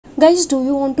Guys, do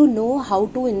you want to know how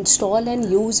to install and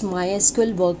use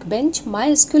MySQL Workbench?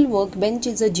 MySQL Workbench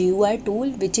is a GUI tool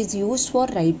which is used for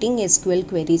writing SQL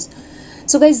queries.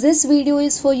 So guys, this video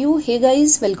is for you. Hey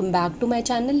guys, welcome back to my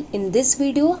channel. In this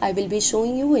video, I will be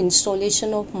showing you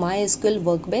installation of MySQL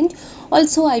Workbench.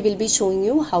 Also, I will be showing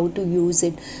you how to use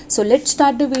it. So let's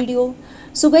start the video.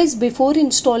 So guys, before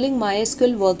installing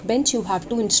MySQL Workbench, you have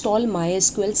to install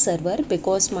MySQL Server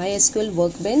because MySQL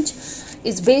Workbench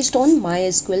is based on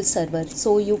MySQL Server.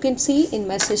 So you can see in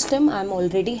my system I'm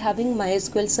already having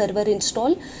MySQL Server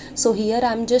installed. So here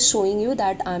I'm just showing you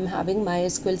that I'm having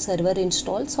MySQL Server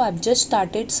installed. So I've just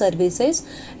started services,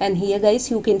 and here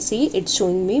guys you can see it's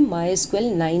showing me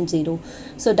MySQL 9.0.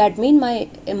 So that means my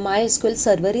MySQL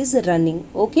Server is running.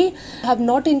 Okay, I have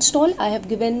not installed. I have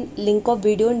given link of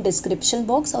video in description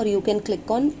box, or you can click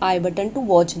on I button to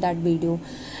watch that video.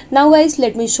 Now guys,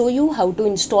 let me show you how to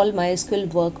install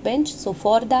MySQL Workbench. So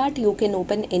for that, you can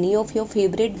open any of your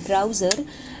favorite browser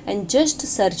and just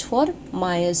search for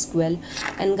MySQL.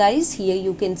 And guys, here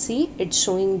you can see it's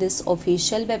showing this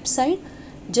official website.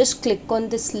 Just click on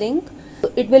this link.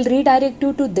 It will redirect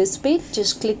you to this page.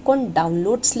 Just click on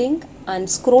downloads link and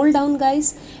scroll down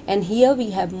guys, and here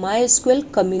we have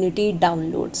MySQL community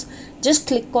downloads. Just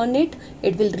click on it.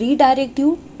 It will redirect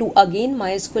you to again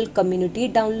MySQL community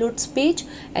downloads page,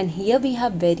 and here we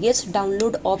have various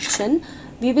download option.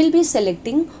 We will be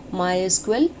selecting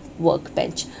MySQL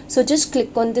Workbench. So just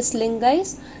click on this link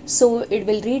guys. So it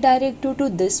will redirect you to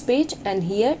this page, and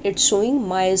here it's showing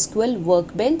MySQL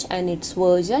Workbench and its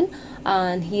version,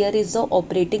 and here is the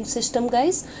operating system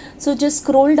guys. So just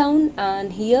scroll down,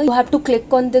 and here you have to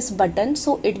click on this button.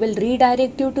 So it will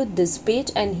redirect you to this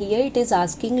page, and here it is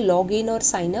asking login or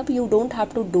sign up. You don't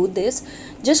have to do this.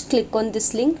 Just click on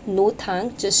this link. No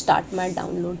thanks, just start my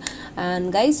download.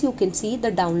 And guys, you can see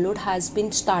the download has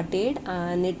been started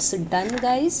and it's done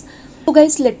guys. So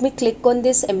guys, let me click on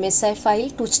this MSI file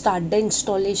to start the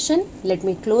installation. Let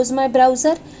me close my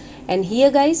browser, and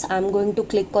here guys I'm going to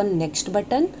click on next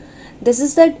button. This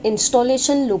is the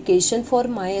installation location for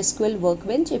MySQL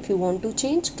Workbench. If you want to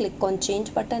change, click on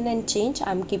change button and change.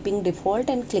 I'm keeping default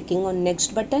and clicking on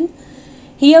next button.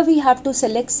 Here we have to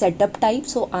select setup type.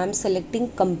 So I'm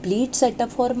selecting complete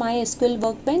setup for MySQL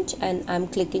Workbench, and I'm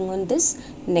clicking on this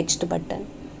next button.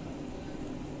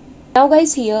 Now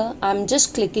guys, here I'm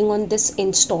just clicking on this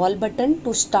install button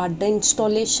to start the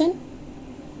installation.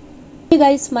 Okay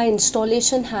guys, my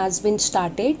installation has been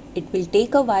started. It will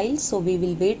take a while, so we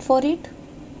will wait for it.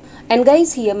 And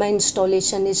guys, here my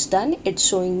installation is done. It's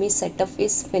showing me setup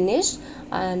is finished,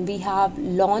 and we have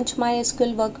launched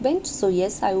MySQL Workbench. So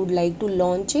yes, I would like to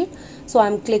launch it. So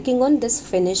I'm clicking on this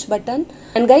finish button,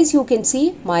 and guys you can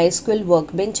see MySQL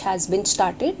Workbench has been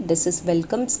started. This is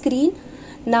welcome screen.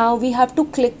 Now we have to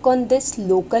click on this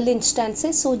local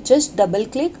instances. So just double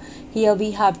click. Here we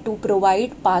have to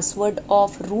provide password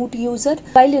of root user.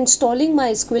 While installing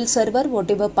MySQL Server,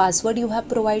 whatever password you have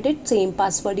provided, same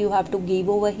password you have to give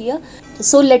over here.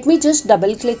 So let me just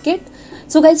double click it.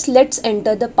 So guys, let's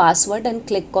enter the password and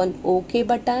click on OK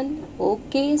button.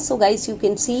 Okay, so guys you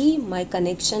can see my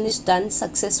connection is done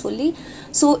successfully.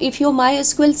 So if your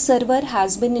MySQL Server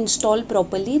has been installed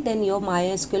properly, then your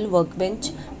MySQL Workbench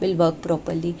will work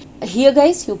properly. Here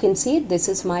guys you can see this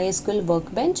is MySQL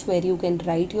Workbench where you can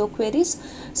write your queries.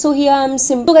 So here I'm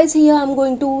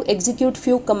going to execute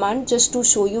few commands just to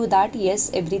show you that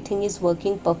yes, everything is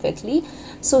working perfectly.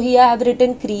 So here I have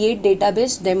written create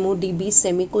database demo db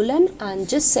semicolon, and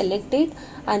just select it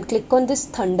and click on this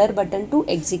thunder button to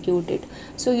execute it.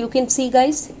 So you can see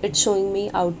guys, it's showing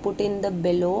me output in the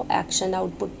below action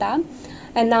output tab.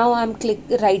 And now I'm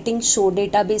writing show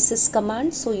databases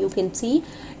command. So you can see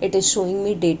it is showing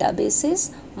me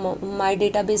databases. My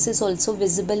database is also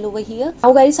visible over here.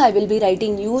 Now guys, I will be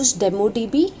writing use demo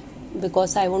db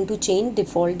because I want to change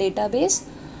default database.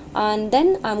 And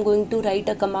then I'm going to write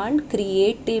a command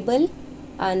create table,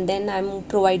 and then I'm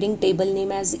providing table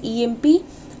name as emp.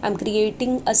 I'm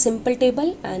creating a simple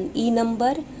table, and e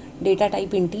number, data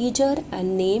type integer,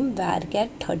 and name varchar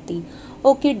 30.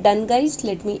 Okay, done guys.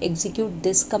 Let me execute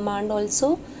this command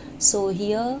also. So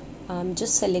here I'm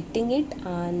just selecting it,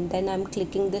 and then I'm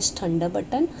clicking this thunder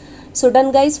button. So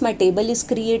done guys, my table is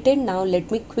created. Now let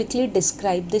me quickly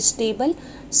describe this table.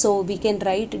 So we can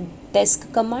write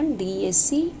desk command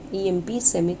desc emp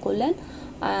semicolon,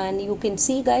 and you can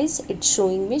see guys it's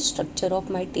showing me structure of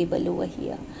my table over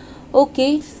here.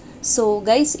 Okay, so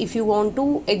guys, if you want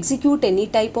to execute any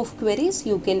type of queries,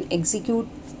 you can execute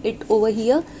it over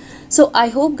here. So I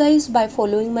hope guys, by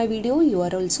following my video you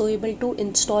are also able to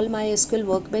install MySQL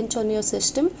Workbench on your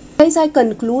system. Guys, I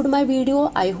conclude my video.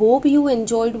 I hope you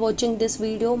enjoyed watching this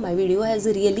video. My video has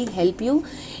really helped you.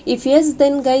 If yes,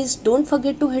 then guys, don't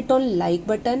forget to hit on like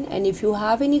button, and if you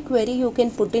have any query you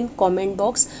can put in comment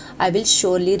box. I will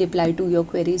surely reply to your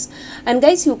queries. And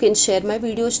guys, you can share my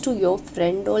videos to your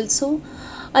friend also.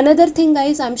 Another thing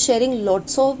guys, I'm sharing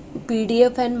lots of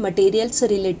PDF and materials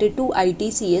related to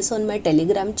ITCS on my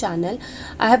Telegram channel.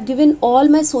 I have given all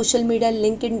my social media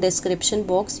link in description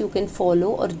box. You can follow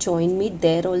or join me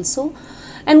there also.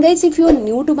 And guys, if you are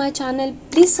new to my channel,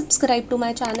 please subscribe to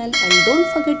my channel and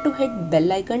don't forget to hit bell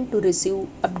icon to receive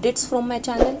updates from my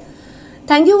channel.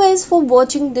 Thank you guys for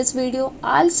watching this video.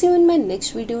 I'll see you in my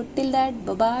next video. Till that,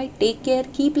 bye bye, take care,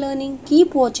 keep learning,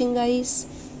 keep watching guys.